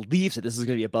everyone believes that this is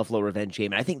going to be a Buffalo revenge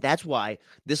game, and I think that's why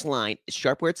this line is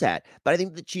sharp where it's at. But I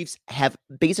think the Chiefs have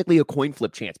basically a coin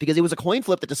flip chance because it was a coin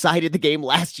flip that decided the game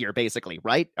last year, basically,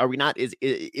 right? Are we not?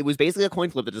 It was basically a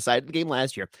coin flip that decided the game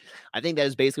last year. I think that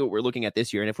is basically what we're looking at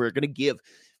this year, and if we're going to give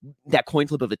that coin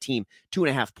flip of a team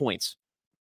 2.5 points.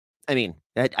 I mean,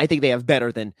 I think they have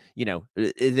better than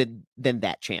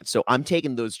that chance. So I'm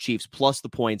taking those Chiefs plus the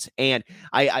points, and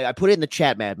I put it in the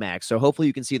chat, Mad Max. So hopefully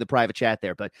you can see the private chat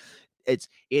there. But it's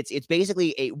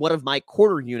basically one of my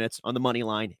quarter units on the money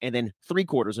line, and then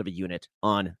 3/4 of a unit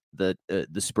on the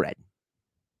spread.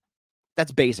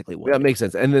 That's basically what. Yeah, that makes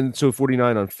sense. And then so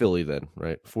 49 on Philly, then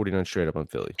right? 49 straight up on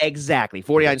Philly. Exactly,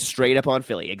 49 straight up on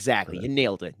Philly. Exactly, you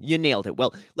nailed it.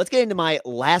 Well, let's get into my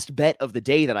last bet of the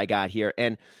day that I got here,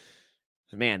 and.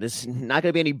 Man, this is not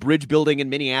going to be any bridge building in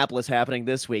Minneapolis happening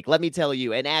this week. Let me tell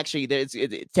you. And actually, it's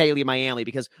technically Miami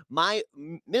because my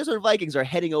Minnesota Vikings are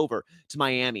heading over to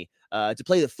Miami to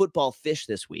play the football fish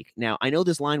this week. Now, I know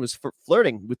this line was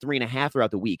flirting with 3.5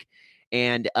 throughout the week.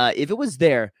 And if it was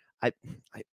there,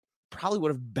 probably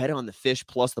would have bet on the fish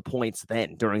plus the points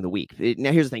then during the week.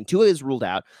 Now, here's the thing. Tua is ruled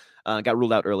out, got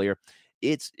ruled out earlier.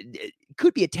 It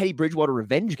could be a Teddy Bridgewater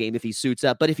revenge game if he suits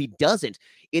up, but if he doesn't,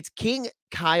 it's King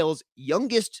Kyle's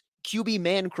youngest QB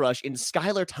man crush in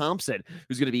Skylar Thompson,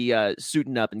 who's going to be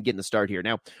suiting up and getting the start here.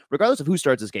 Now, regardless of who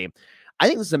starts this game, I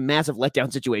think this is a massive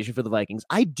letdown situation for the Vikings.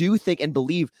 I do think and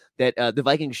believe that the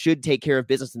Vikings should take care of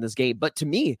business in this game. But to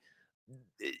me,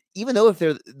 even though if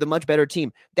they're the much better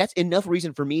team, that's enough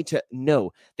reason for me to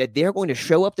know that they're going to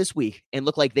show up this week and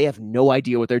look like they have no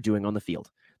idea what they're doing on the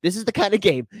field. This is the kind of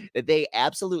game that they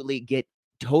absolutely get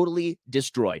totally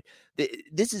destroyed.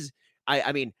 This is,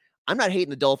 I mean, I'm not hating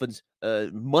the Dolphins'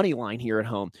 money line here at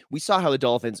home. We saw how the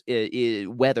Dolphins'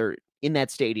 weather in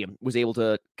that stadium was able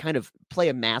to kind of play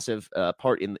a massive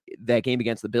part in that game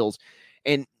against the Bills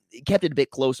and kept it a bit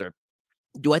closer.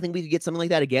 Do I think we could get something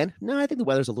like that again? No, I think the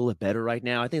weather's a little bit better right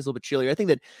now. I think it's a little bit chillier. I think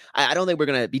that I don't think we're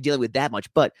going to be dealing with that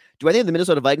much. But do I think the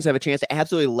Minnesota Vikings have a chance to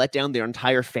absolutely let down their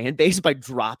entire fan base by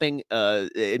dropping and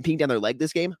peeing down their leg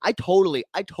this game? I totally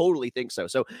think so.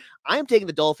 So I am taking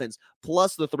the Dolphins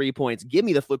plus the 3 points. Give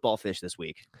me the football fish this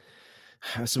week.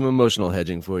 Some emotional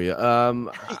hedging for you.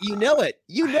 You know it.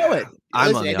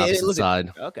 I'm on the opposite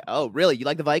side. Okay. Oh, really? You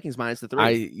like the Vikings minus the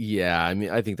 3? I mean,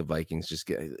 I think the Vikings just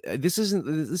get. This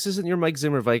isn't your Mike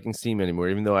Zimmer Vikings team anymore.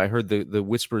 Even though I heard the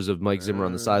whispers of Mike Zimmer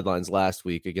on the sidelines last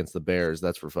week against the Bears.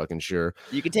 That's for fucking sure.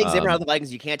 You can take Zimmer out of the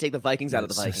Vikings. You can't take the Vikings out of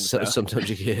the Vikings. Sometimes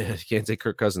you can't take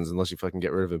Kirk Cousins unless you fucking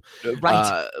get rid of him.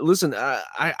 Right. Listen,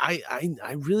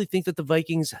 I really think that the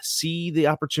Vikings see the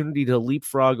opportunity to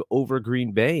leapfrog over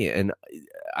Green Bay, and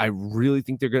I really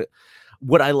think they're going to.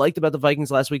 What I liked about the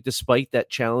Vikings last week, despite that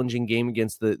challenging game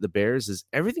against the Bears, is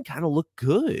everything kind of looked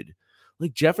good.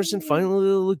 Like Jefferson finally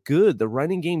looked good. The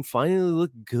running game finally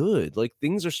looked good. Like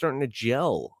things are starting to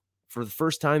gel for the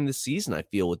first time this season, I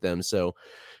feel, with them. So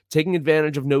taking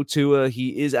advantage of no Tua,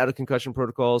 he is out of concussion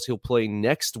protocols. He'll play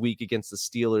next week against the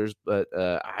Steelers, but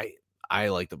I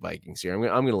like the Vikings here. I'm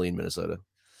going to lean Minnesota.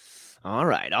 All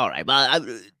right. Well,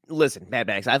 listen, Mad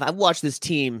Max, I've watched this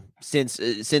team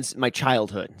since my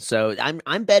childhood, so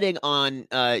I'm betting on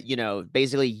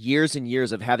basically years and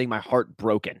years of having my heart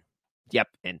broken. Yep,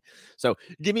 and so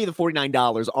give me the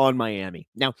 $49 on Miami.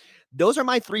 Now, those are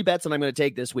my 3 bets that I'm going to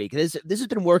take this week. This has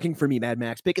been working for me, Mad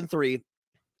Max, picking 3,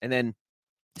 and then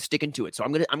sticking to it. So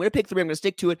I'm gonna pick 3. I'm gonna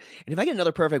stick to it. And if I get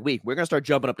another perfect week, we're gonna start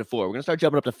jumping up to 4. We're gonna start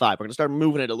jumping up to 5. We're gonna start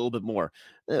moving it a little bit more.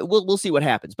 We'll see what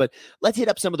happens. But let's hit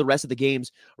up some of the rest of the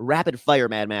games rapid fire,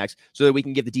 Mad Max, so that we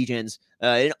can give the DGens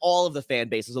and all of the fan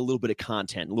bases a little bit of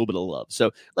content, a little bit of love.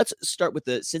 So let's start with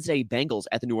the Cincinnati Bengals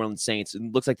at the New Orleans Saints. It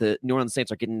looks like the New Orleans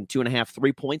Saints are getting 2.5,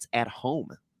 3 points at home.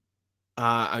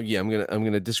 Yeah, I'm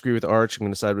gonna disagree with Arch. I'm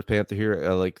gonna side with Panther here.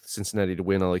 I like Cincinnati to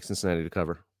win. I like Cincinnati to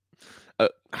cover.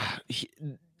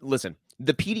 Listen,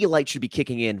 the Pedialyte should be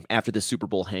kicking in after the Super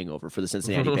Bowl hangover for the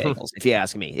Cincinnati Bengals, if you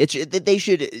ask me. They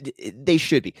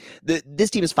should be. This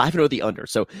team is 5-0 the under,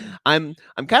 so I'm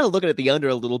kind of looking at the under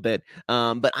a little bit,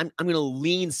 but I'm going to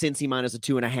lean Cincy minus a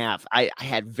 2.5. I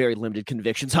had very limited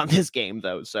convictions on this game,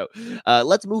 though, so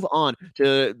let's move on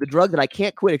to the drug that I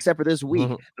can't quit except for this week,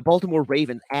 the Baltimore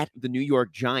Ravens at the New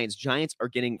York Giants. Giants are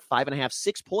getting 5.5,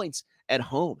 6 points at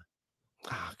home.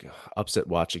 Oh, God. Upset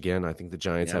watch again. I think the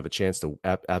Giants have a chance to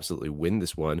absolutely win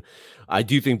this one. I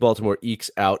do think Baltimore ekes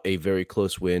out a very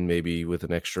close win, maybe with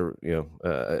an extra,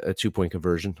 a 2-point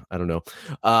conversion. I don't know.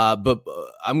 But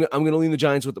I'm going to lean the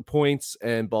Giants with the points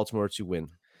and Baltimore to win.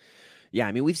 Yeah,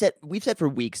 I mean, we've said for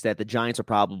weeks that the Giants are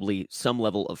probably some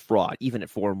level of fraud, even at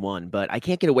 4-1. But I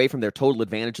can't get away from their total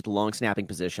advantage at the long snapping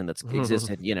position that's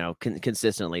existed,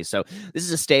 consistently. So this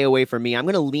is a stay away for me. I'm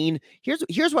going to lean.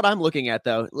 Here's what I'm looking at,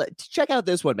 though. Check out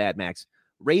this one, Mad Max.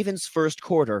 Ravens first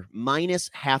quarter minus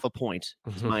 0.5 point.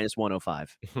 It's minus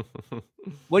 105.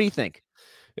 What do you think?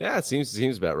 Yeah, it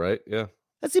seems about right. Yeah.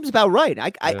 That seems about right.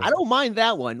 I don't mind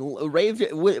that one.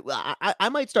 I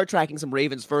might start tracking some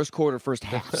Ravens first quarter, first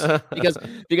halves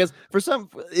because for some,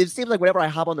 it seems like whenever I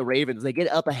hop on the Ravens, they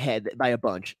get up ahead by a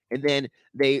bunch, and then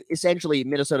they essentially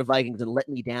Minnesota Vikings and let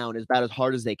me down as about as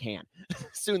hard as they can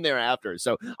soon thereafter.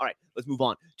 So, all right, let's move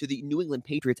on to the New England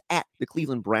Patriots at the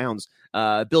Cleveland Browns.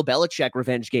 Bill Belichick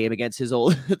revenge game against his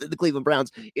old the Cleveland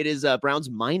Browns. It is Browns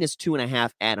minus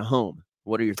 2.5 at home.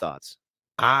 What are your thoughts?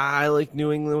 I like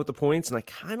New England with the points, and I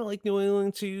kind of like New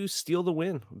England to steal the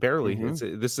win, barely. This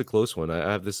is a close one.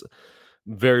 I have this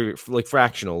very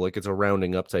fractional, like it's a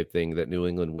rounding up type thing that New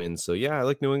England wins. So yeah, I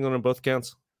like New England on both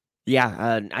counts.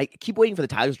 Yeah, I keep waiting for the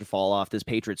Tigers to fall off this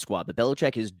Patriots squad, but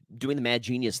Belichick is doing the mad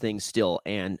genius thing still,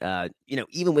 and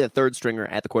even with a third stringer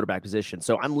at the quarterback position.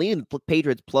 So I'm leaning the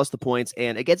Patriots plus the points,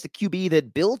 and against the QB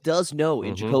that Bill does know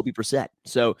in Jacoby Brissett.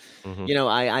 So,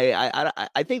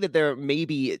 I think that there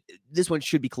maybe this one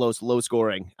should be close, low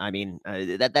scoring. I mean,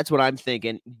 that's what I'm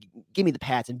thinking. Give me the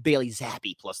Pats and Bailey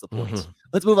Zappi plus the points.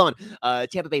 Let's move on.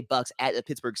 Tampa Bay Bucks at the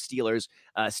Pittsburgh Steelers.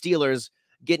 Steelers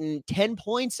getting 10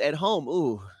 points at home.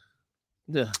 Ooh.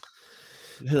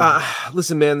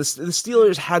 Listen, man, the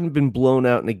Steelers hadn't been blown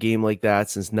out in a game like that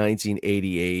since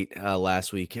 1988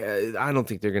 last week. I don't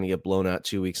think they're going to get blown out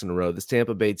 2 weeks in a row. This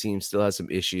Tampa Bay team still has some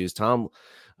issues. Tom,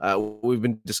 we've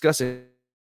been discussing,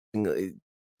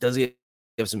 does he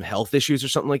have some health issues or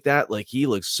something like that? Like, he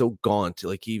looks so gaunt.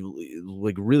 Like, he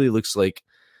really looks like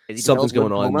something's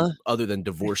going on other than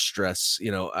divorce stress.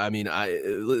 I mean,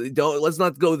 let's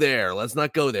not go there.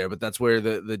 But that's where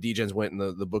the D-Gens went in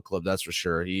the book club. That's for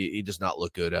sure. He does not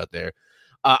look good out there.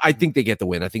 I think they get the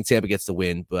win. I think Tampa gets the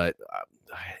win, but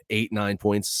 8-9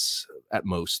 points at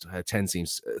most. 10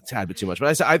 seems a tad bit too much.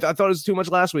 But I thought it was too much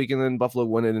last week, and then Buffalo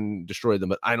went in and destroyed them.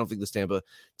 But I don't think this Tampa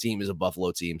team is a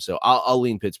Buffalo team, so I'll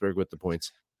lean Pittsburgh with the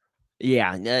points.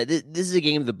 Yeah, this is a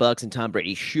game the Bucks and Tom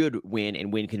Brady should win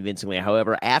and win convincingly.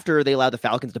 However, after they allowed the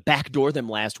Falcons to backdoor them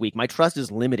last week, my trust is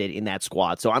limited in that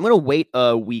squad. So I'm going to wait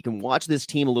a week and watch this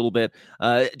team a little bit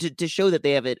to show that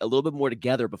they have it a little bit more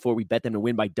together before we bet them to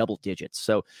win by double digits.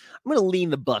 So I'm going to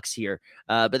lean the Bucks here,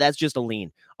 but that's just a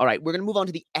lean. All right, we're going to move on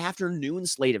to the afternoon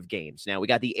slate of games. Now, we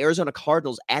got the Arizona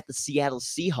Cardinals at the Seattle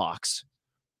Seahawks.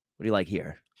 What do you like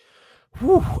here?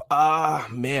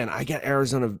 Man, I got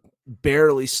Arizona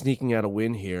barely sneaking out a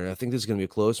win here. I think this is going to be a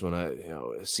close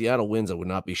one. Seattle wins, I would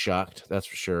not be shocked. That's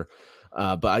for sure.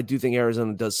 But I do think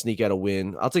Arizona does sneak out a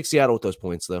win. I'll take Seattle with those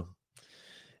points, though.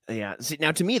 Yeah. See,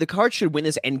 now, to me, the Cards should win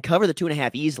this and cover the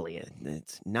 2.5 easily.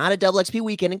 It's not a double XP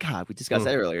weekend in COD. We discussed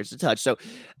that earlier. It's a touch. So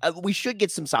we should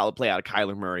get some solid play out of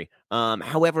Kyler Murray.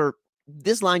 However,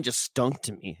 this line just stunk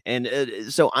to me. And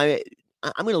so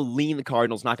I'm going to lean the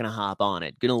Cardinals, not going to hop on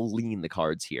it. Going to lean the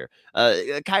Cards here.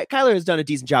 Kyler has done a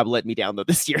decent job of letting me down, though,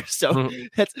 this year. So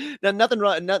that's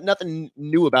nothing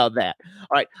new about that. All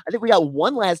right. I think we got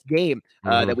one last game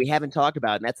that we haven't talked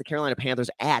about, and that's the Carolina Panthers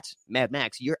at Mad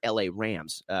Max, your LA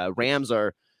Rams. Rams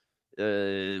are,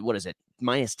 what is it,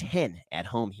 -10 at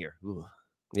home here. Ooh.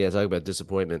 Yeah, talk about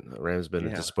disappointment. Rams been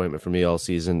a disappointment for me all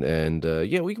season. And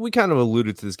we kind of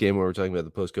alluded to this game where we're talking about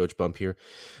the post-coach bump here.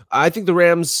 I think the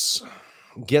Rams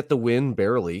get the win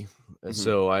barely.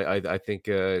 So I think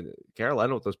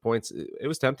Carolina with those points, it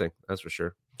was tempting. That's for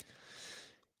sure.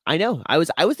 I know. I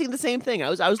was thinking the same thing.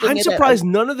 I'm surprised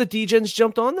none of the D-Gens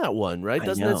jumped on that one, right?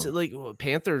 Doesn't that like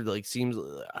Panther seems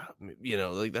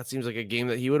that seems like a game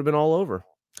that he would have been all over.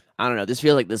 I don't know. This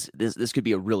feels like this could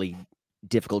be a really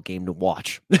difficult game to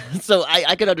watch. So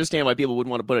I could understand why people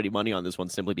wouldn't want to put any money on this one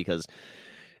simply because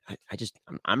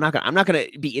I'm not gonna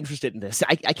be interested in this.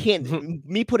 I can't.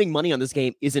 Me putting money on this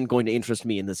game isn't going to interest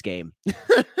me in this game.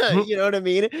 You know what I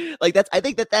mean? Like I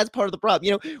think that's part of the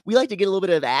problem. We like to get a little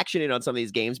bit of action in on some of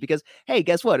these games because, hey,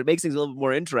 guess what? It makes things a little bit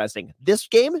more interesting. This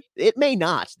game, it may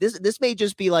not. This may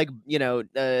just be like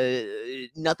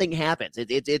nothing happens.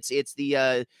 It's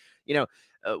the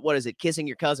what is it? Kissing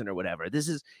your cousin or whatever. This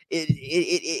is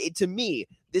it to me.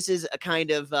 This is a kind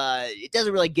of it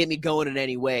doesn't really get me going in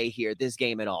any way here, this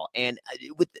game at all. And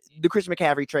with the Christian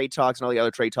McCaffrey trade talks and all the other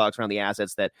trade talks around the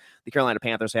assets that the Carolina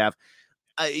Panthers have,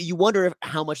 you wonder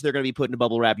how much they're going to be put in a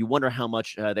bubble wrap. You wonder how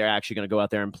much they're actually going to go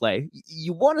out there and play.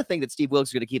 You want to think that Steve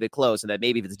Wilkes is going to keep it close and that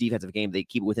maybe if it's a defensive game, they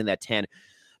keep it within that 10.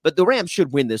 But the Rams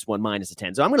should win this one minus a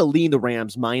 10. So I'm going to lean the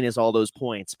Rams minus all those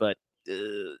points, but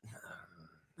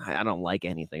I don't like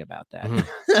anything about that.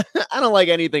 I don't like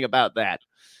anything about that.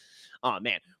 Oh,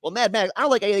 man. Well, Mad Max, I don't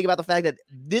like anything about the fact that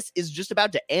this is just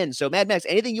about to end. So, Mad Max,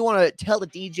 anything you want to tell the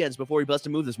D-Gens before we bust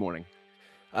a move this morning?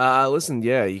 Listen,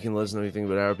 you can let us know anything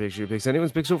about our picks, your picks,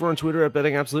 anyone's picks over on Twitter at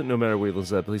Betting Absolute. No matter where you listen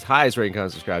to that, please highest rate,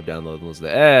 comment, subscribe, download, and listen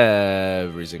to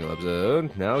every single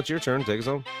episode. Now it's your turn. Take us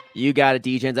home. You got it,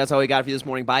 D-Gens. That's all we got for you this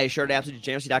morning. Buy a shirt at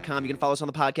AbsoluteDegeneracy.com. You can follow us on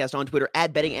the podcast on Twitter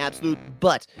at Betting Absolute.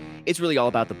 But it's really all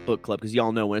about the book club because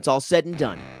y'all know when it's all said and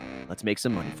done, let's make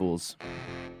some money, fools.